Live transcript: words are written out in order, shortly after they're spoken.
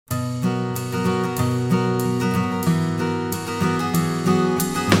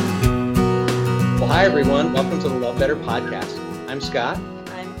Hi, everyone. Welcome to the Love Better podcast. I'm Scott.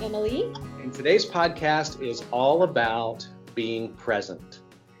 I'm Emily. And today's podcast is all about being present.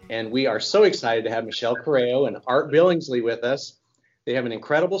 And we are so excited to have Michelle Correo and Art Billingsley with us. They have an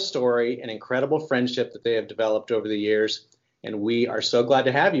incredible story, an incredible friendship that they have developed over the years. And we are so glad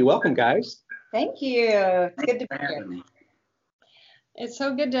to have you. Welcome, guys. Thank you. It's good to be here. It's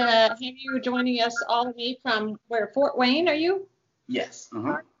so good to have you joining us all the way from Fort Wayne, are you? Yes.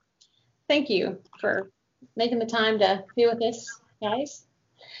 Thank you for making the time to be with us, guys.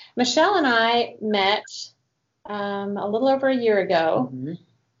 Michelle and I met a little over a year ago,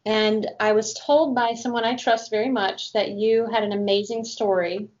 and I was told by someone I trust very much that you had an amazing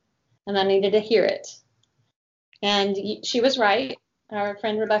story, and I needed to hear it. And she was right. Our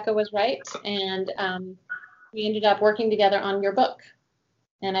friend Rebecca was right, and we ended up working together on your book.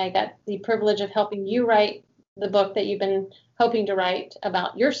 And I got the privilege of helping you write the book that you've been hoping to write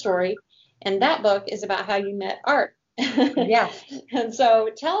about your story. And that book is about how you met Art. Yeah. And so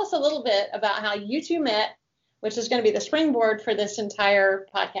tell us a little bit about how you two met, which is going to be the springboard for this entire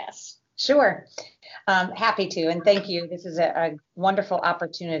podcast. Sure. Happy to. And thank you. This is a wonderful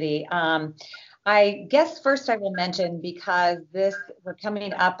opportunity. I guess first I will mention, because we're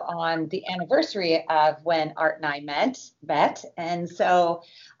coming up on the anniversary of when Art and I met. And so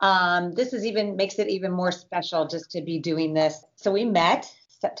this makes it even more special just to be doing this. So we met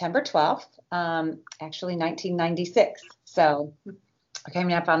September 12th, actually 1996. So we're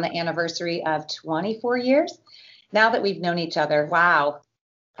coming up on the anniversary of 24 years now that we've known each other. Wow.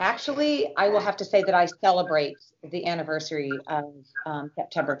 Actually, I will have to say that I celebrate the anniversary of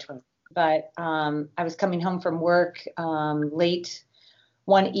September 12th. But I was coming home from work late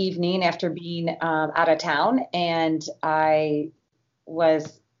one evening after being out of town, and I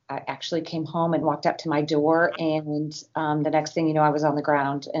actually came home and walked up to my door, and the next thing you know, I was on the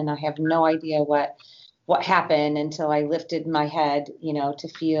ground, and I have no idea what happened until I lifted my head, to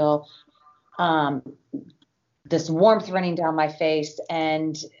feel this warmth running down my face,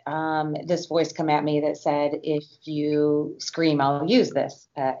 and this voice come at me that said, "If you scream, I'll use this,"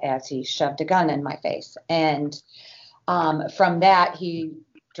 as he shoved a gun in my face. And from that, he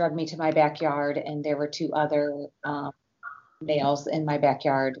drugged me to my backyard, and there were two other males in my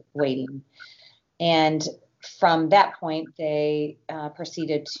backyard waiting. And from that point, they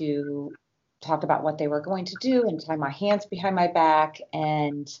proceeded to talk about what they were going to do and tie my hands behind my back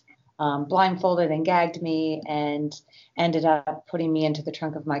and blindfolded and gagged me, and ended up putting me into the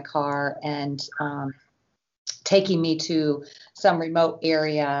trunk of my car and taking me to some remote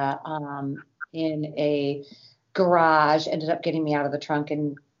area in a garage, ended up getting me out of the trunk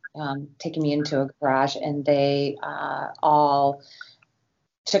and taking me into a garage, and they all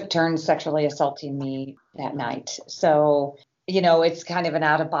took turns sexually assaulting me that night. So it's kind of an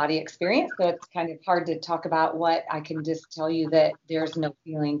out-of-body experience, so it's kind of hard to talk about what I can just tell you that there's no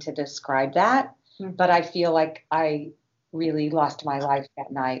feeling to describe that. But I feel like I really lost my life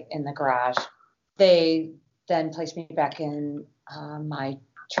that night in the garage. They then placed me back in my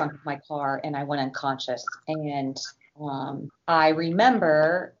trunk of my car, and I went unconscious. And I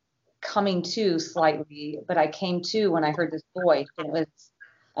remember coming to slightly, but I came to when I heard this voice, and it was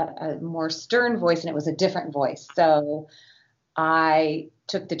a more stern voice, and it was a different voice. So I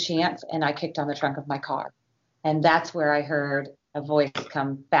took the chance and I kicked on the trunk of my car. And that's where I heard a voice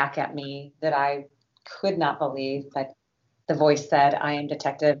come back at me that I could not believe. But the voice said, "I am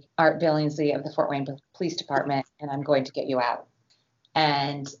Detective Art Billingsley of the Fort Wayne Police Department, and I'm going to get you out."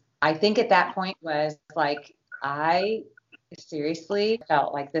 And I think at that point was like, I seriously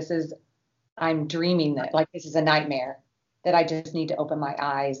felt like I'm dreaming, that like this is a nightmare, that I just need to open my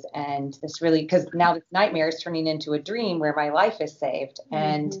eyes. And this really, because now this nightmare is turning into a dream where my life is saved.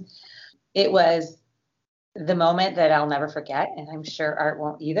 And it was the moment that I'll never forget. And I'm sure Art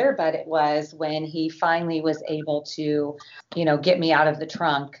won't either, but it was when he finally was able to, get me out of the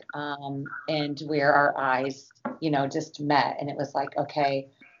trunk, and where our eyes, just met. And it was like, okay,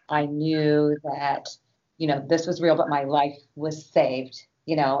 I knew that, this was real, but my life was saved.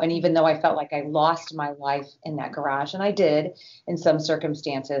 And even though I felt like I lost my life in that garage, and I did in some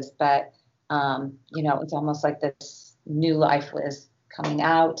circumstances, but, it's almost like this new life was coming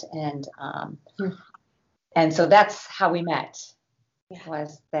out. And so that's how we met,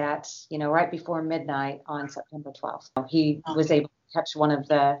 was that, right before midnight on September 12th. He was able to catch one of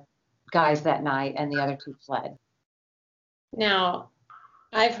the guys that night, and the other two fled. Now,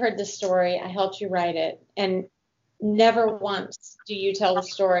 I've heard the story. I helped you write it. And never once do you tell the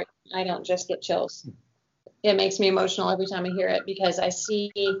story I don't just get chills. It makes me emotional every time I hear it, because I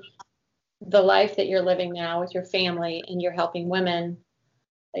see the life that you're living now with your family, and you're helping women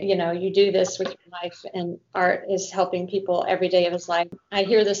you do this with your life, and Art is helping people every day of his life. I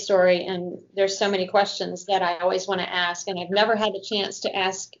hear this story, and there's so many questions that I always want to ask, and I've never had the chance to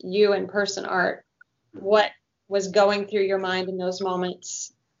ask you in person, Art, what was going through your mind in those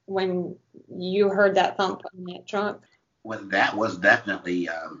moments when you heard that thump in that trunk? Well, that was definitely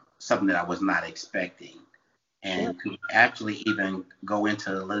something that I was not expecting. And to actually even go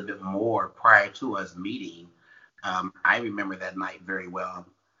into a little bit more prior to us meeting, I remember that night very well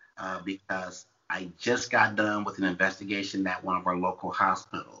because I just got done with an investigation at one of our local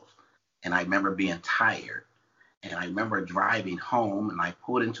hospitals. And I remember being tired. And I remember driving home, and I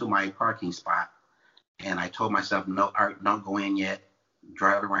pulled into my parking spot. And I told myself, no, Art, don't go in yet.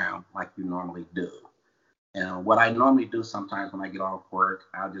 Drive around like you normally do. And what I normally do sometimes when I get off work,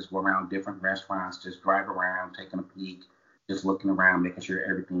 I'll just go around different restaurants, just drive around, taking a peek, just looking around, making sure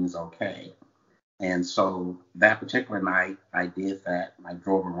everything's okay. And so that particular night, I did that. I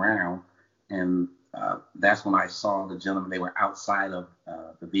drove around, and that's when I saw the gentleman. They were outside of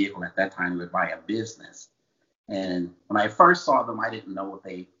the vehicle at that time. They were by a business. And when I first saw them, I didn't know if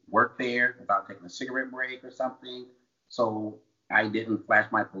they worked there without taking a cigarette break or something. So I didn't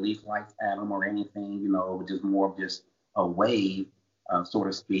flash my police lights at them or anything, just more of just a wave, so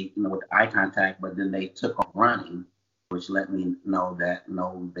to speak, with eye contact. But then they took off running, which let me know that,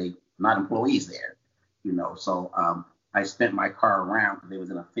 no, they not employees there, So I spent my car around because it was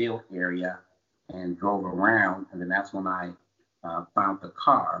in a field area and drove around. And then that's when I found the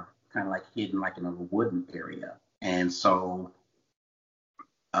car kind of like hidden like in a wooden area. And so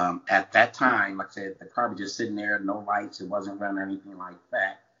at that time, like I said, the car was just sitting there, no lights, it wasn't running or anything like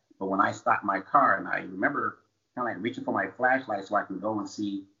that. But when I stopped my car, and I remember kind of like reaching for my flashlight so I can go and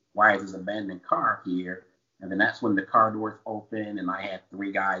see why is this abandoned car here. And then that's when the car doors opened, and I had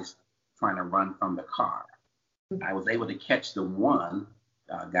 3 guys trying to run from the car. I was able to catch the one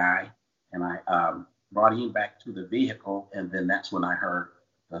guy, and I brought him back to the vehicle, and then that's when I heard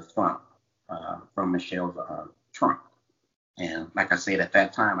the thump from Michelle's trunk. And like I said, at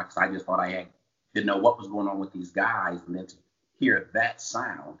that time, I just thought didn't know what was going on with these guys. And then to hear that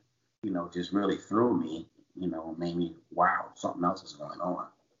sound, just really threw me, made me, wow, something else is going on.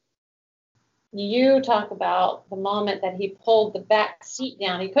 You talk about the moment that he pulled the back seat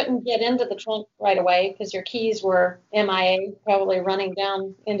down. He couldn't get into the trunk right away because your keys were MIA, probably running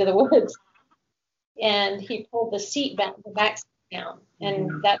down into the woods. And he pulled the back seat down.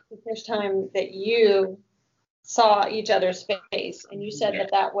 And that's the first time that you saw each other's face, and you said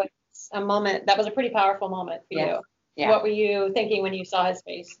that was a moment, that was a pretty powerful moment for you. Yeah. What were you thinking when you saw his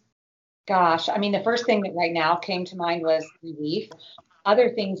face? Gosh, I mean, the first thing that right now came to mind was relief.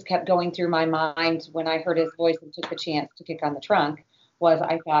 Other things kept going through my mind when I heard his voice and took the chance to kick on the trunk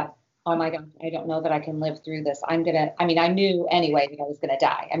I thought, oh my God, I don't know that I can live through this. I knew anyway that I was going to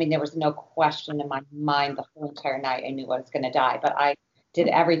die. I mean, there was no question in my mind the whole entire night. I knew I was going to die, but I did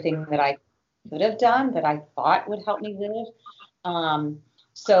everything that I could have done that I thought would help me live.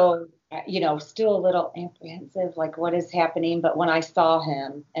 So, still a little apprehensive, like what is happening. But when I saw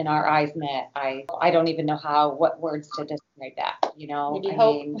him and our eyes met, I don't even know what words to describe that, Maybe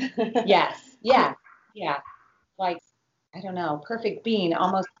hope. Yes. Yeah. Like, I don't know, perfect being,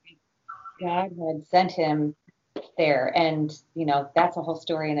 almost God had sent him there. And, that's a whole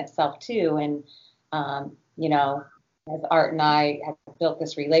story in itself too. And, as Art and I have built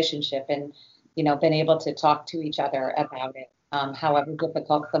this relationship and, been able to talk to each other about it, however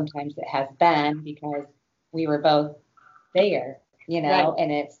difficult sometimes it has been because we were both there, right.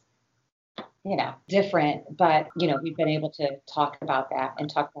 And it's, different, but, we've been able to talk about that and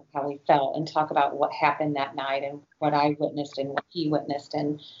talk about how we felt and talk about what happened that night and what I witnessed and what he witnessed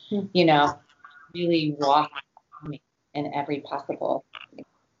and, really walk me in every possible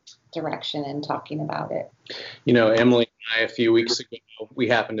direction and talking about it. Emily and I, a few weeks ago, we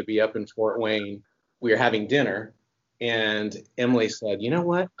happened to be up in Fort Wayne. We were having dinner, and Emily said, you know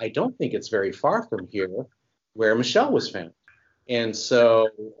what? I don't think it's very far from here where Michelle was found. And so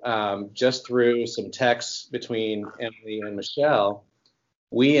just through some texts between Emily and Michelle,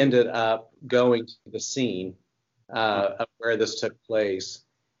 we ended up going to the scene of where this took place.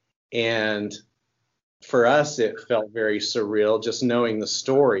 And for us, it felt very surreal just knowing the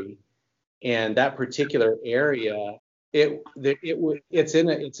story. And that particular area, it's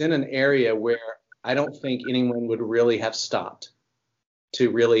in an area where I don't think anyone would really have stopped to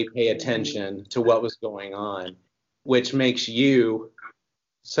really pay attention to what was going on, which makes you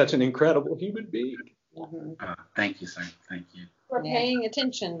such an incredible human being. Thank you, sir. Thank you. For paying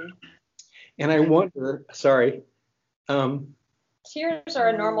attention. And I wonder, sorry. Tears are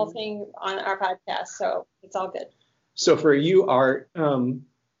a normal thing on our podcast, so it's all good. So for you, Art,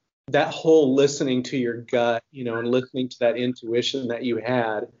 that whole listening to your gut, and listening to that intuition that you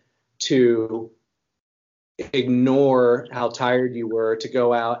had to ignore how tired you were to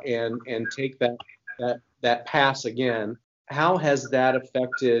go out and take that pass again. How has that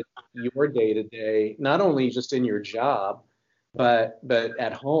affected your day to day, not only just in your job, but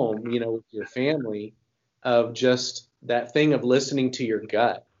at home, with your family, of just that thing of listening to your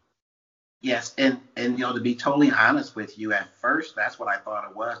gut? Yes, and to be totally honest with you, at first that's what I thought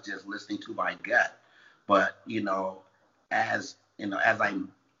it was, just listening to my gut. But as I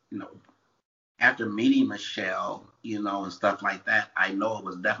after meeting Michelle, and stuff like that, I know it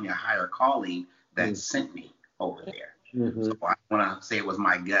was definitely a higher calling that sent me over there. Mm-hmm. So I want to say it was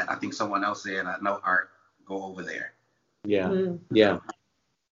my gut. I think someone else said, "I know, Art, go over there." Yeah, yeah,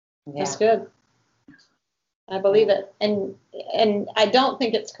 that's good. I believe it, and I don't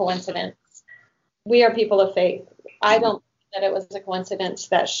think it's coincidence. We are people of faith. I don't think that it was a coincidence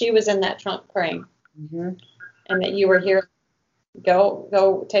that she was in that trunk praying, and that you were here.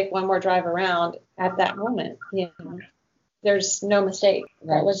 Go take one more drive around at that moment. There's no mistake.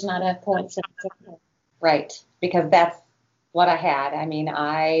 Right. That was not a coincidence. Right, because that's what I had. I mean,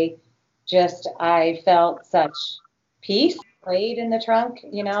 I felt such peace, prayed in the trunk,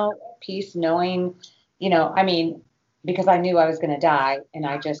 peace knowing, because I knew I was going to die, and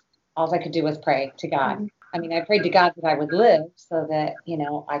all I could do was pray to God. Mm-hmm. I mean, I prayed to God that I would live so that,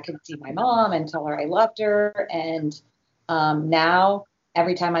 I could see my mom and tell her I loved her. And now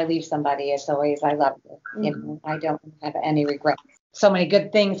every time I leave somebody, it's always, I love you. Mm-hmm. I don't have any regrets. So many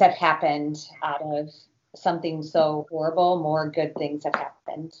good things have happened out of something so horrible. More good things have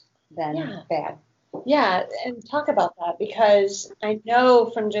happened than bad. Yeah, and talk about that, because I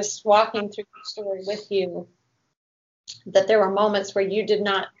know from just walking through the story with you that there were moments where you did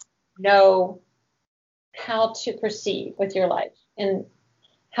not know how to proceed with your life, and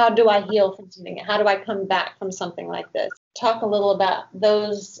how do I heal from something? How do I come back from something like this? Talk a little about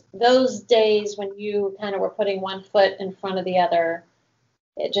those days when you kind of were putting one foot in front of the other.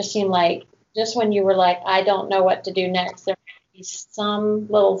 It just seemed like just when you were like, I don't know what to do next, there might be some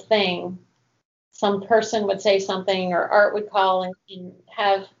little thing, some person would say something, or Art would call and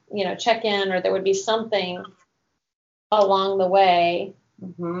have, check in, or there would be something along the way.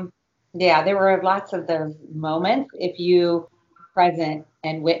 Mm-hmm. Yeah, there were lots of those moments if you present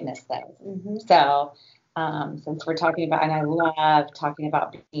and witness those. Mm-hmm. So since we're talking about, and I love talking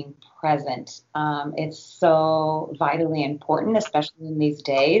about being present, it's so vitally important, especially in these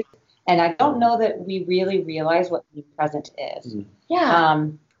days. And I don't know that we really realize what being present is. Mm-hmm. Yeah.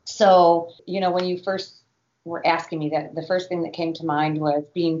 So, when you first were asking me that, the first thing that came to mind was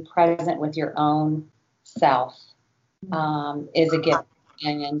being present with your own self is a gift.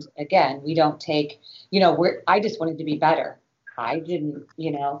 And again, we don't take, I just wanted to be better. I didn't,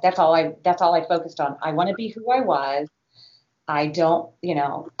 that's all I focused on. I want to be who I was. I don't,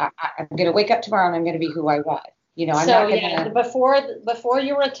 I'm going to wake up tomorrow and I'm going to be who I was. I'm not going to. Before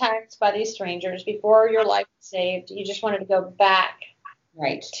you were attacked by these strangers, before your life was saved, you just wanted to go back.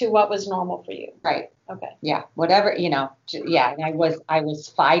 Right. To what was normal for you. Right. Okay. Yeah. Whatever, And I was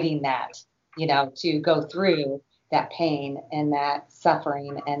fighting that, to go through that pain and that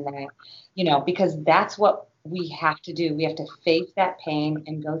suffering and that, because that's what we have to do. We have to face that pain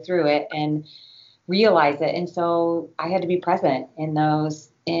and go through it and realize it. And so I had to be present in those,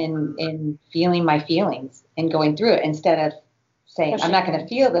 in feeling my feelings and going through it, instead of saying, I'm not going to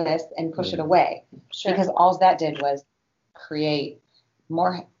feel this and push it away. Sure. Because all that did was create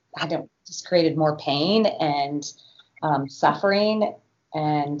more, just created more pain and suffering.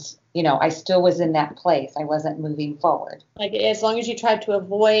 And, I still was in that place. I wasn't moving forward. Like, as long as you tried to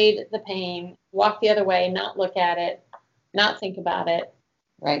avoid the pain, walk the other way, not look at it, not think about it.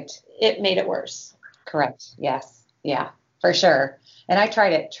 Right. It made it worse. Correct. Yes. Yeah, for sure. And I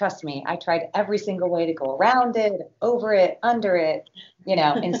tried it. Trust me. I tried every single way to go around it, over it, under it,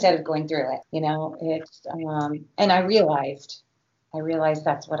 instead of going through it, it's, and I realized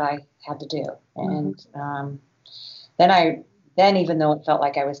that's what I had to do. And, then even though it felt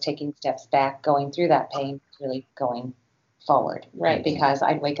like I was taking steps back, going through that pain, really going forward. Right. Because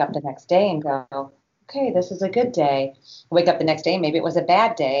I'd wake up the next day and go, okay, this is a good day. Wake up the next day, maybe it was a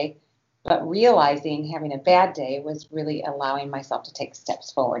bad day, but realizing having a bad day was really allowing myself to take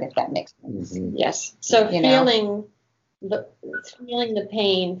steps forward, if that makes sense. Mm-hmm. Yes. So feeling the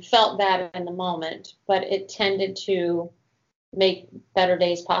pain, felt bad in the moment, but it tended to make better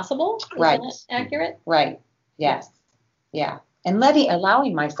days possible. Is right. that accurate? Right. Yes. Yeah. And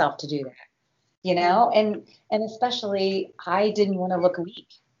allowing myself to do that, and especially I didn't want to look weak.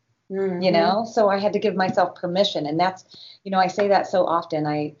 Mhm. you know, so I had to give myself permission. And that's, I say that so often.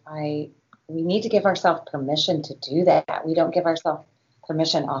 We need to give ourselves permission to do that. We don't give ourselves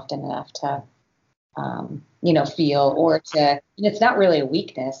permission often enough to, feel or to, and it's not really a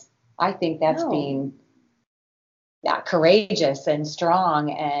weakness. I think that's No. being courageous and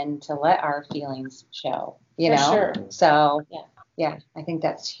strong and to let our feelings show, For sure. So, Yeah. I think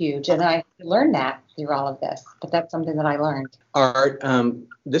that's huge. And I learned that through all of this, but that's something that I learned. Art,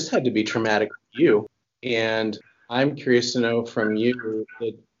 this had to be traumatic for you. And I'm curious to know from you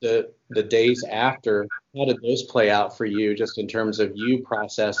the days after, how did those play out for you, just in terms of you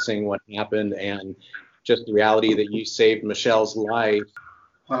processing what happened and just the reality that you saved Michelle's life?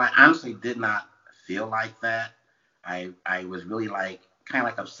 Well, I honestly did not feel like that. I was really kind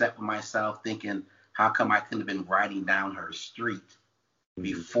of upset with myself, thinking, how come I couldn't have been riding down her street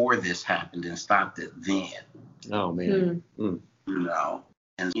before this happened and stopped it then? Oh, man. And,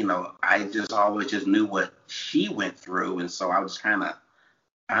 I just always just knew what she went through. And so I was kind of,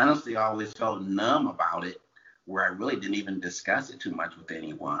 honestly, always felt numb about it, where I really didn't even discuss it too much with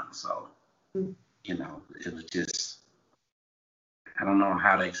anyone. So, it was just, I don't know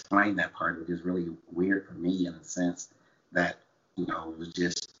how to explain that part. It was just really weird for me, in a sense that, it was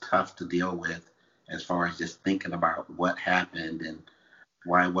just tough to deal with, as far as just thinking about what happened and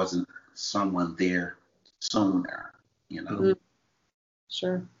why wasn't someone there sooner,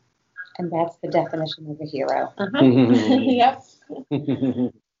 Sure. And that's the definition of a hero. Yep.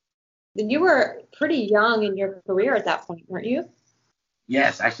 You were pretty young in your career at that point, weren't you?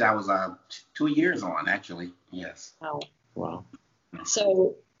 Yes, actually, I was 2 years on, actually. Yes. Wow.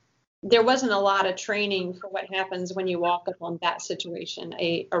 So there wasn't a lot of training for what happens when you walk up on that situation,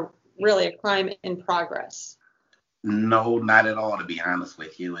 really a crime in progress. No, not at all, to be honest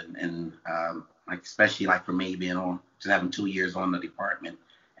with you. And especially for me, being just having 2 years on the department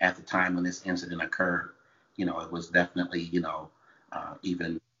at the time when this incident occurred, it was definitely,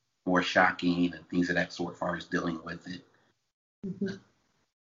 even more shocking and things of that sort, as far as dealing with it. Mm-hmm.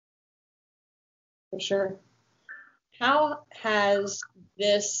 For sure. How has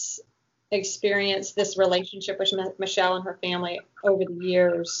this experience, this relationship with Michelle and her family over the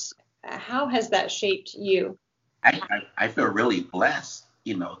years, how has that shaped you? I feel really blessed,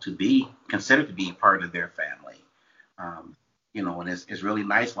 to be considered to be part of their family. And it's really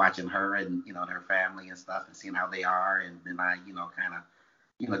nice watching her and, their family and stuff, and seeing how they are. And then I, kind of,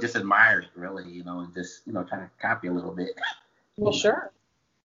 just admire it, really, and just, kind of copy a little bit. Well, sure.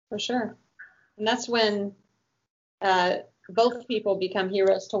 For sure. And that's when both people become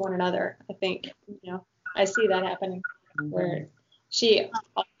heroes to one another. I think, I see that happening, where she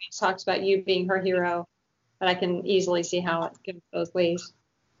always talks about you being her hero, but I can easily see how it goes both ways.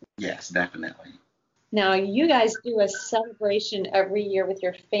 Yes, definitely. Now, you guys do a celebration every year with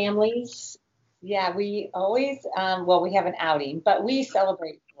your families. Yeah, we always, we have an outing, but we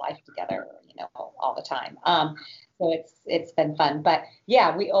celebrate life together, all the time. So it's been fun. But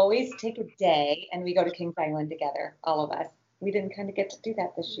yeah, we always take a day and we go to Kings Island together, all of us. We didn't kind of get to do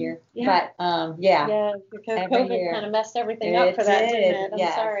that this year. Yeah. But yeah. Yeah, because COVID kind of messed everything up for that, didn't it?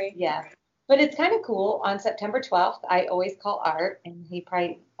 I'm sorry. Yes. But it's kind of cool. On September 12th, I always call Art, and he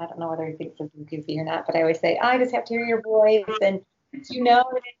probably, I don't know whether he thinks this is goofy or not, but I always say, I just have to hear your voice. And it's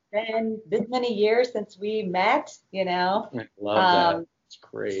been this many years since we met, I love that. It's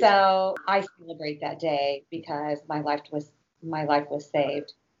great. So I celebrate that day because my life was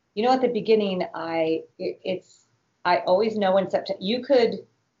saved. At the beginning, I always know when September. You could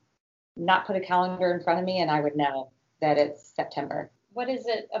not put a calendar in front of me, and I would know that it's September. What is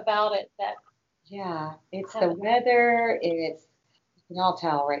it about it that? Yeah, it's the weather. You can all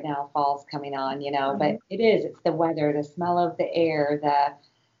tell right now fall's coming on, but it's the weather, the smell of the air,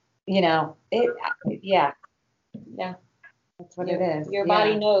 yeah. That's what it is. Your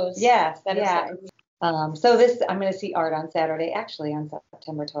body knows. Yes. That so I'm going to see Art on Saturday, actually on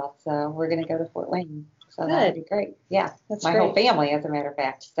September 12th. So we're going to go to Fort Wayne. So that'd be great. Yeah. That's my whole family, as a matter of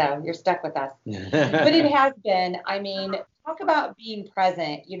fact. So you're stuck with us. But it has been, talk about being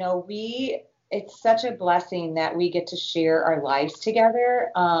present. It's such a blessing that we get to share our lives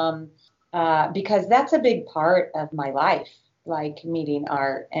together, because that's a big part of my life, like meeting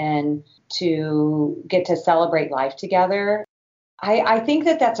Art and to get to celebrate life together. I think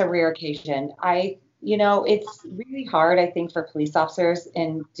that's a rare occasion. It's really hard, I think, for police officers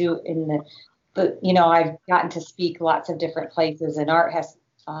I've gotten to speak lots of different places, and Art has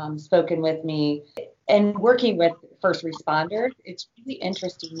spoken with me, and working with first responders. It's really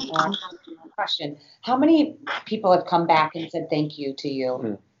interesting. Question: how many people have come back and said thank you to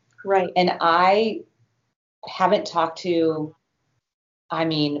you? Right. And I haven't talked to I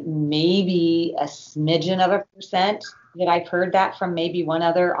mean, maybe a smidgen of a percent that I've heard that from maybe one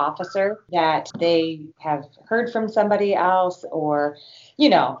other officer, that they have heard from somebody else, or, you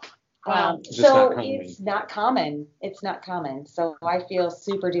know, so it's not common. It's not common. So I feel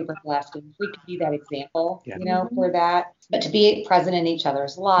super duper blessed. And if we could be that example, you know, for that, but to be present in each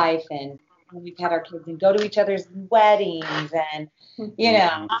other's life, and we've had our kids and go to each other's weddings, and, you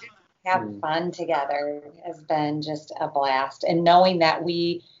know, have fun together has been just a blast. And knowing that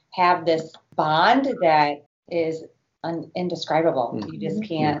we have this bond that is indescribable. You just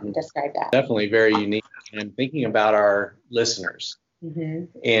can't describe that. Definitely very unique. And I'm thinking about our listeners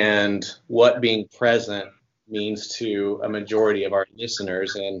and what being present means to a majority of our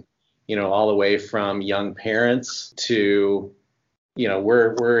listeners. And, you know, all the way from young parents to, you know,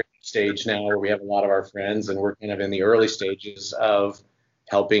 we're at a stage now where we have a lot of our friends, and we're kind of in the early stages of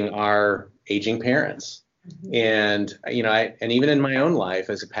helping our aging parents. And, you know, and even in my own life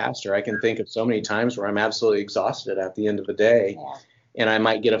as a pastor, I can think of so many times where I'm absolutely exhausted at the end of the day. And I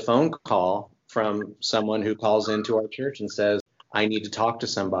might get a phone call from someone who calls into our church and says, I need to talk to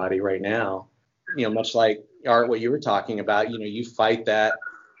somebody right now. You know, much like, Art, what you were talking about, you know, you fight that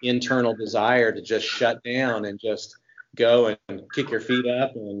internal desire to just shut down and just go and kick your feet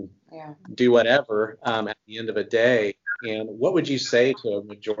up and do whatever at the end of a day. And what would you say to a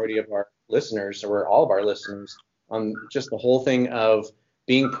majority of our listeners, or all of our listeners, on just the whole thing of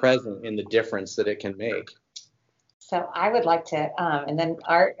being present and the difference that it can make? So I would like to, and then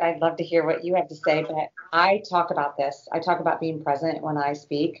Art, I'd love to hear what you have to say, but I talk about this. I talk about being present when I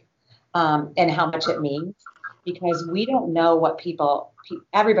speak, and how much it means, because we don't know what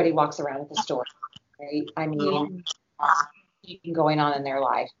everybody walks around with a story, right? I mean, going on in their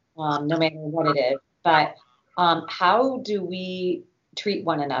life, no matter what it is. But how do we treat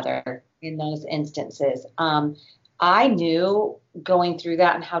one another in those instances? I knew going through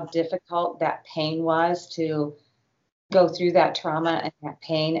that and how difficult that pain was, to go through that trauma and that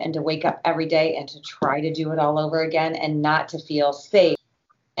pain, and to wake up every day and to try to do it all over again and not to feel safe.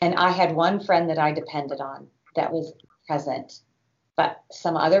 And I had one friend that I depended on that was present. But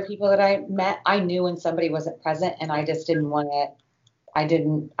some other people that I met, I knew when somebody wasn't present, and I just didn't want to.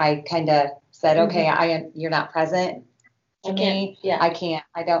 I kind of said, okay, you're not present to me. I can't,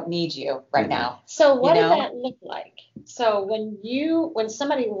 I don't need you right now. So what did that look like? So when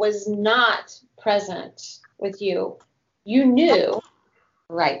somebody was not present with you, you knew.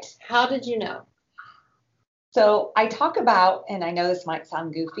 Right. How did you know? So I talk about, and I know this might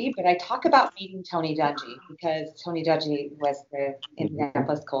sound goofy, but I talk about meeting Tony Dungy, because Tony Dungy was the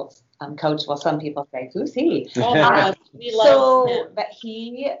Indianapolis Colts coach. Well, some people say, who's he? We love him. But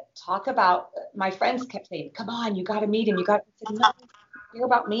he talked about, my friends kept saying, come on, you got to meet him. You got to say, no, hear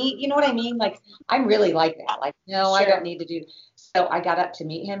about me. You know what I mean? Like, I'm really like that. Like, no, I don't need to do. So I got up to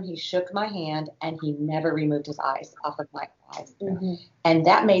meet him. He shook my hand, and he never removed his eyes off of my eyes. And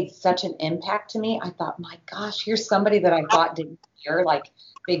that made such an impact to me. I thought, my gosh, here's somebody that I thought didn't care, like,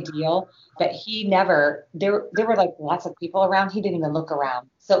 big deal. But he never, there were like lots of people around. He didn't even look around.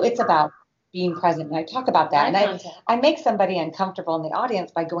 So it's about being present. And I talk about that. And I make somebody uncomfortable in the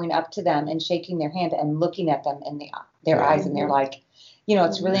audience by going up to them and shaking their hand and looking at them in their eyes. And they're like, you know,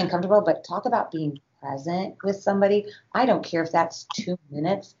 it's really uncomfortable. But talk about being present with somebody. I don't care if that's 2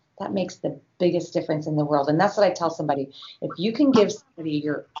 minutes. That makes the biggest difference in the world. And that's what I tell somebody. If you can give somebody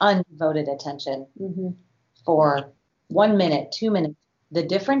your undevoted attention for 1 minute, 2 minutes, the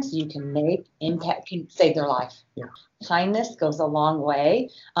difference you can make, impact, can save their life. Kindness goes a long way.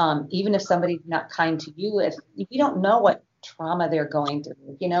 Even if somebody's not kind to you, if you don't know what trauma they're going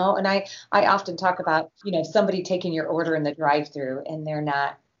through, you know. And I often talk about, you know, somebody taking your order in the drive-through and they're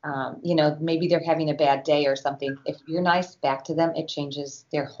not, you know, maybe they're having a bad day or something. If you're nice back to them, it changes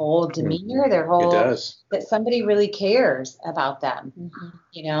their whole demeanor, their whole, that somebody really cares about them,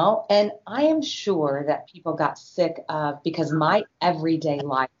 you know. And I am sure that people got sick of, because my everyday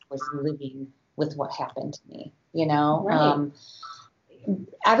life was living with what happened to me, you know.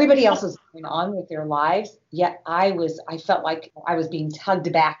 Everybody else was going on with their lives, yet I felt like I was being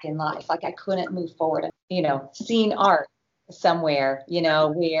tugged back in life, like I couldn't move forward. You know, seeing Art somewhere, you know,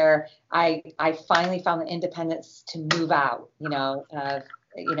 where I finally found the independence to move out, you know,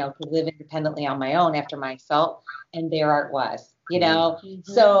 to live independently on my own after my assault, and there Art was, you know.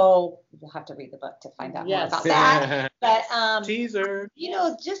 So you'll have to read the book to find out more about that. But teaser, you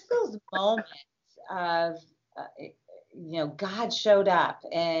know, just those moments of you know, God showed up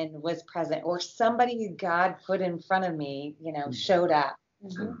and was present, or somebody God put in front of me, you know, showed up.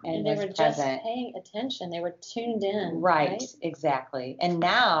 And they were just paying attention. They were tuned in. Right, exactly. And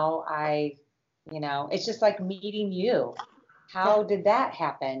now you know, it's just like meeting you. how did that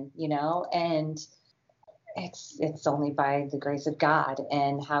happen? And it's only by the grace of God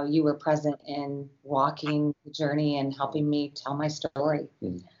and how you were present in walking the journey and helping me tell my story,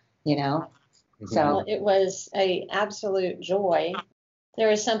 So it was a absolute joy. There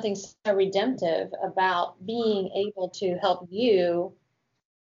is something so redemptive about being able to help you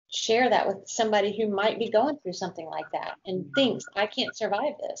share that with somebody who might be going through something like that and thinks, I can't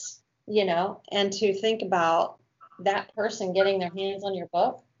survive this, and to think about that person getting their hands on your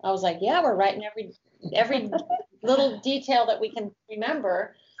book. I was like, yeah, we're writing every little detail that we can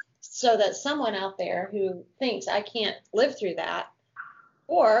remember so that someone out there who thinks I can't live through that,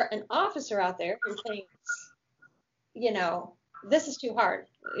 or an officer out there who thinks, this is too hard,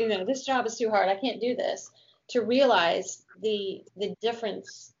 this job is too hard, I can't do this, to realize the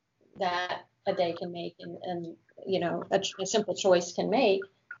difference that a day can make and a simple choice can make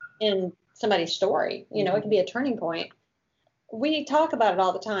in somebody's story. It can be a turning point. We talk about it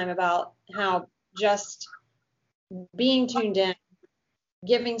all the time about how just being tuned in,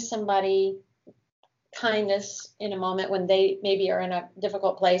 giving somebody kindness in a moment when they maybe are in a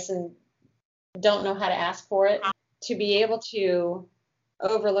difficult place and don't know how to ask for it, to be able to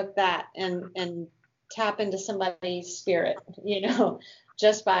overlook that and tap into somebody's spirit,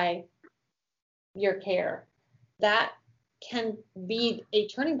 just by your care. That can be a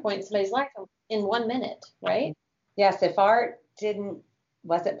turning point in somebody's life in 1 minute, right? Yes, if Art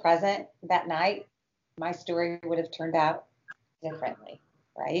wasn't present that night, my story would have turned out differently,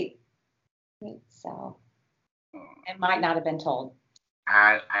 right? So it might not have been told.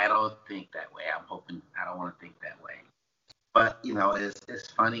 I don't think that way. I'm hoping I don't want to think that way. But,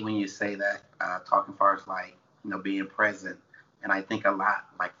 it's funny when you say that, talking far as like, being present. And I think a lot,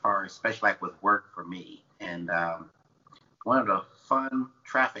 like far, especially like with work for me. And one of the fun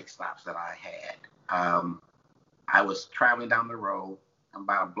traffic stops that I had, I was traveling down the road. I'm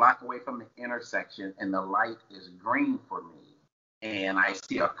about a block away from the intersection, and the light is green for me. And I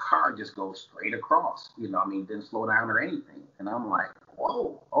see a car just go straight across, didn't slow down or anything. And I'm like,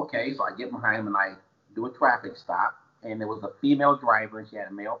 whoa, okay. So I get behind him and I do a traffic stop. And there was a female driver and she had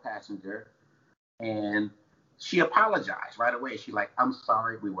a male passenger. And she apologized right away. She's like, I'm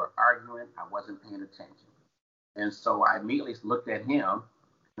sorry, we were arguing. I wasn't paying attention. And so I immediately looked at him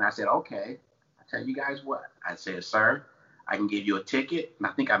and I said, okay, I tell you guys what. I said, sir, I can give you a ticket. And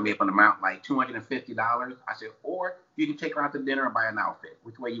I think I made up an amount like $250. I said, or you can take her out to dinner and buy an outfit.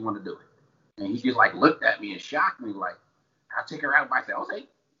 Which way you want to do it? And he just like looked at me and shocked me like, I'll take her out. I said, okay,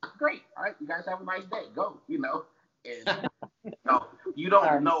 great. All right, you guys have a nice day. Go, And you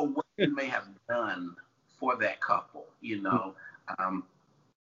don't know what you may have done for that couple, you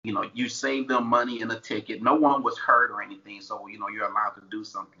saved them money in a ticket. No one was hurt or anything. So, you're allowed to do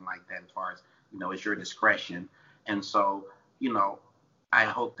something like that as far as, it's your discretion. And so, I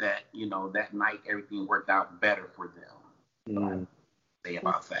hope that, that night everything worked out better for them. Mm. Say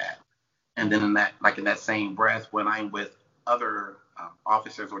about that. And then in that same breath, when I'm with other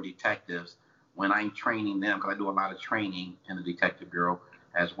officers or detectives, when I'm training them, because I do a lot of training in the Detective Bureau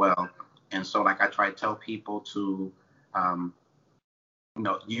as well. And so I try to tell people to,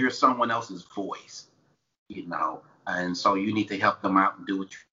 you're someone else's voice, and so you need to help them out and do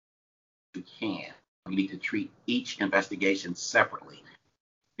what you can. You need to treat each investigation separately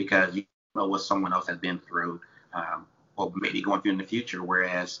because you know what someone else has been through or maybe going through in the future,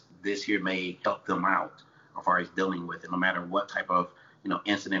 whereas this here may help them out as far as dealing with it, no matter what type of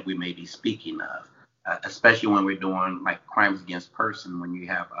incident we may be speaking of, especially when we're doing like crimes against person, when you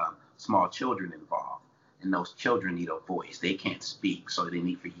have small children involved, and those children need a voice. They can't speak, so they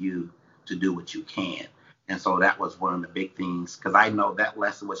need for you to do what you can. And so that was one of the big things, because I know that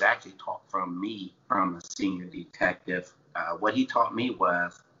lesson was actually taught from me, from a senior detective. What he taught me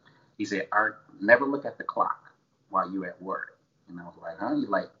was, he said, Art, never look at the clock while you're at work. And I was like, huh? He's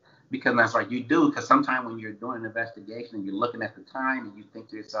like, because that's right, you do, because sometimes when you're doing an investigation and you're looking at the time and you think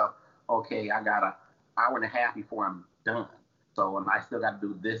to yourself, okay, I got an hour and a half before I'm done. So and I still got to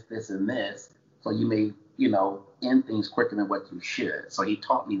do this, this, and this. So you may, end things quicker than what you should. So he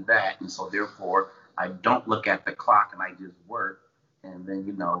taught me that. And so therefore, I don't look at the clock and I just work. And then,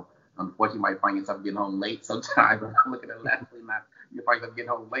 unfortunately, you might find yourself getting home late sometimes. I'm looking at that, you find yourself getting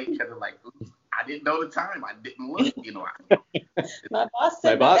home late because it's like, oops, I didn't know the time. I didn't look, My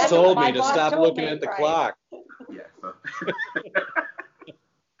boss told me to stop looking at the clock. Yeah. So.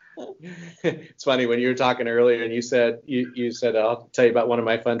 It's funny when you were talking earlier and you said I'll tell you about one of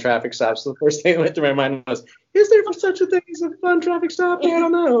my fun traffic stops. The first thing that went through my mind was, is there such a thing as a fun traffic stop? I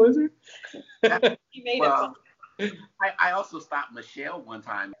don't know. Is there? You made it fun. I also stopped Michelle one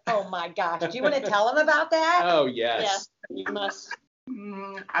time. Oh my gosh. Do you want to tell them about that? Oh, yes. Yes, you must.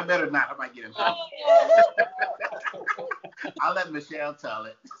 I better not. I might get in trouble. I'll let Michelle tell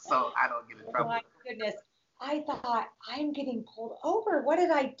it so I don't get in Oh trouble. my goodness. I thought, I'm getting pulled over. What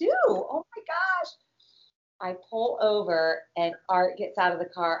did I do? Oh my gosh. I pull over and Art gets out of the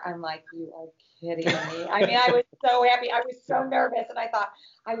car. I'm like, you are kidding me. I mean, I was so happy. I was so nervous. And I thought,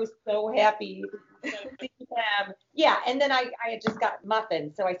 I was so happy to see him. Yeah. And then I had just got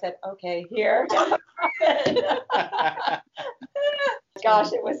muffins. So I said, okay, here.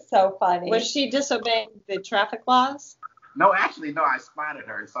 Gosh, it was so funny. Was she disobeying the traffic laws? No, actually, no. I spotted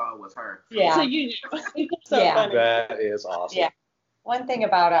her and saw it was her. Yeah. So you knew. So Yeah. funny. That is awesome. Yeah. One thing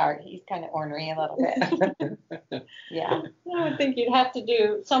about Art, he's kind of ornery a little bit. Yeah. I would think you'd have to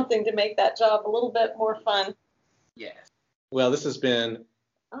do something to make that job a little bit more fun. Yes. Well, this has been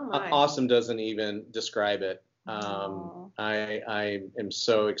Oh my. awesome. Doesn't even describe it. Aw. I am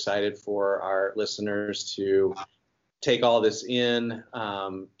so excited for our listeners to take all this in,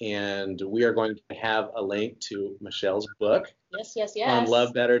 and we are going to have a link to Michelle's book Yes, yes, on yes.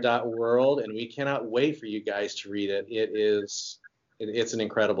 lovebetter.world, and we cannot wait for you guys to read it. It's an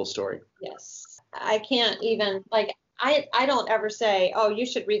incredible story. Yes. I can't even, like, I don't ever say, oh, you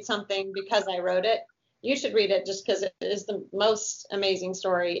should read something because I wrote it. You should read it just because it is the most amazing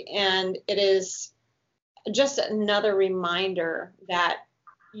story. And it is just another reminder that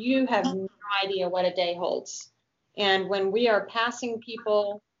you have no idea what a day holds. And when we are passing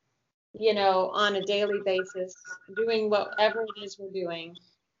people, on a daily basis, doing whatever it is we're doing,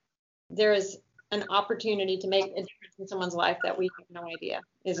 there is an opportunity to make a difference in someone's life that we have no idea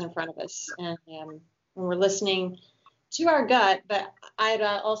is in front of us. And when we're listening to our gut, but I'd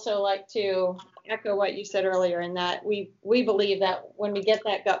also like to echo what you said earlier, in that we believe that when we get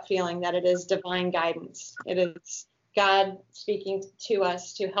that gut feeling, that it is divine guidance. It is God speaking to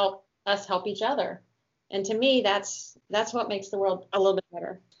us to help us help each other. And to me, that's what makes the world a little bit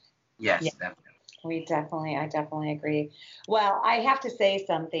better. Yes, Yeah. definitely. I definitely agree. Well, I have to say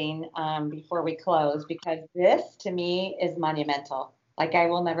something before we close, because this to me is monumental. Like, I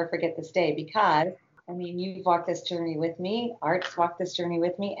will never forget this day, because I mean, you've walked this journey with me, Art's walked this journey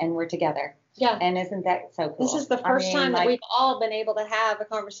with me, and we're together. Yeah. And isn't that so cool? This is the first time that like, we've all been able to have a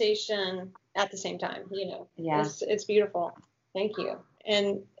conversation at the same time, Yeah. It's beautiful. Thank you.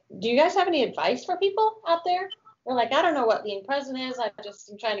 And do you guys have any advice for people out there? They're like, I don't know what being present is.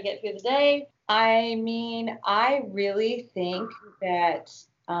 I'm trying to get through the day. I mean, I really think that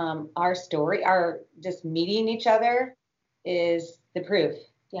our story, our just meeting each other, is the proof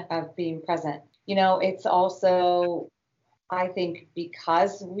of being present. It's also, I think,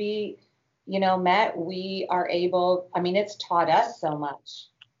 because we, met, we are able, I mean, it's taught us so much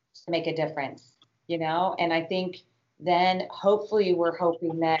to make a difference, and I think then hopefully we're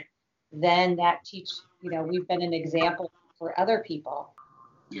hoping that then that we've been an example for other people.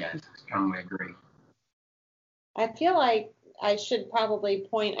 Yes, strongly agree. I feel like I should probably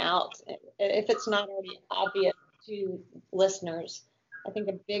point out, if it's not already obvious to listeners, I think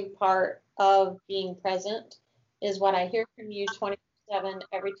a big part of being present is what I hear from you 24/7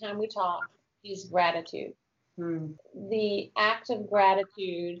 every time we talk, is gratitude. The act of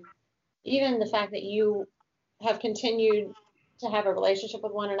gratitude, even the fact that you have continued to have a relationship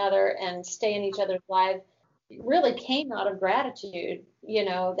with one another and stay in each other's lives, really came out of gratitude,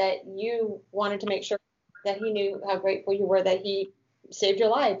 that you wanted to make sure that he knew how grateful you were that he saved your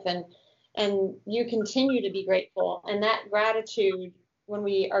life, and you continue to be grateful. And that gratitude, when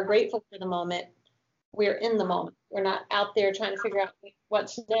we are grateful for the moment, we're in the moment. We're not out there trying to figure out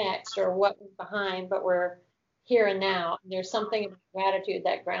what's next or what was behind, but we're here and now. There's something about gratitude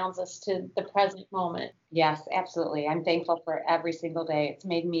that grounds us to the present moment. Yes, absolutely. I'm thankful for every single day. It's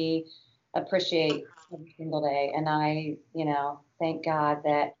made me appreciate every single day. And I, thank God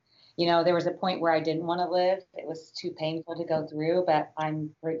that, there was a point where I didn't want to live. It was too painful to go through, but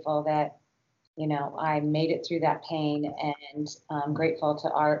I'm grateful that, I made it through that pain, and I'm grateful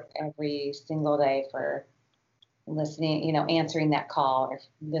to Art every single day for listening, answering that call, or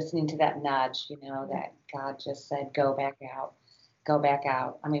listening to that nudge, that God just said, go back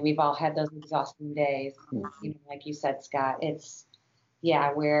out. I mean, we've all had those exhausting days, like you said, Scott. It's,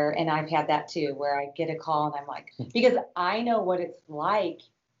 and I've had that too, where I get a call and I'm like, because I know what it's like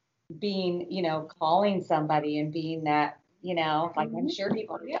being, calling somebody and being that, like, I'm sure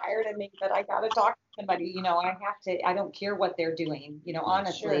people are tired of me, but I got to talk to somebody, I don't care what they're doing,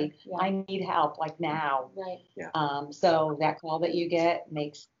 honestly, Sure. I need help, like, now. Right. Yeah. So that call that you get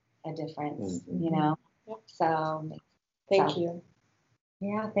makes a difference, Yep. so. Thank you.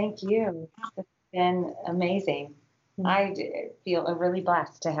 Yeah, thank you. been amazing. I feel really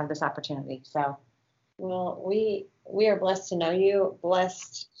blessed to have this opportunity. So, well, we are blessed to know you,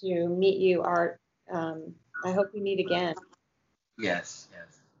 blessed to meet you, Art. I hope we meet again. Yes.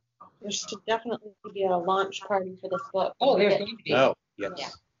 There should definitely be a launch party for this book. oh, there's going to be. Oh, yes. Yeah.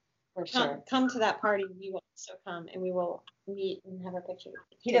 For sure. Come to that party. You will also come, and we will meet and have a picture.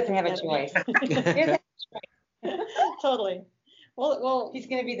 He doesn't have a choice. Totally. Well, he's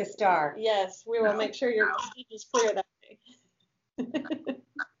going to be the star. Yes, we will make sure your stage is clear that day.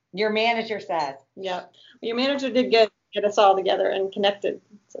 Your manager says. Yeah. Your manager did good to get us all together and connected.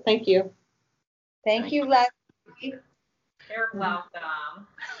 So thank you. Thank you, Leslie. You're welcome.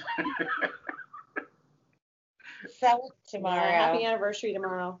 So tomorrow. Yeah, happy anniversary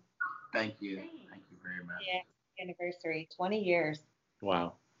tomorrow. Thank you. Thank you very much. Yeah, anniversary, 20 years.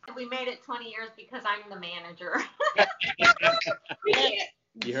 Wow. We made it 20 years because I'm the manager.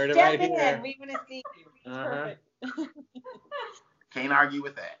 You heard it Step right in. here. We want to see you. Uh-huh. Perfect. Can't argue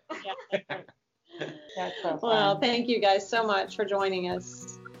with that. Yeah, that's right. That's so fun. Well, thank you guys so much for joining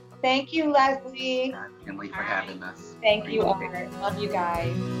us. Thank you, Leslie. Can't wait for having us. Thank you, Art. Love you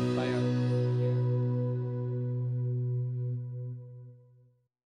guys. Bye.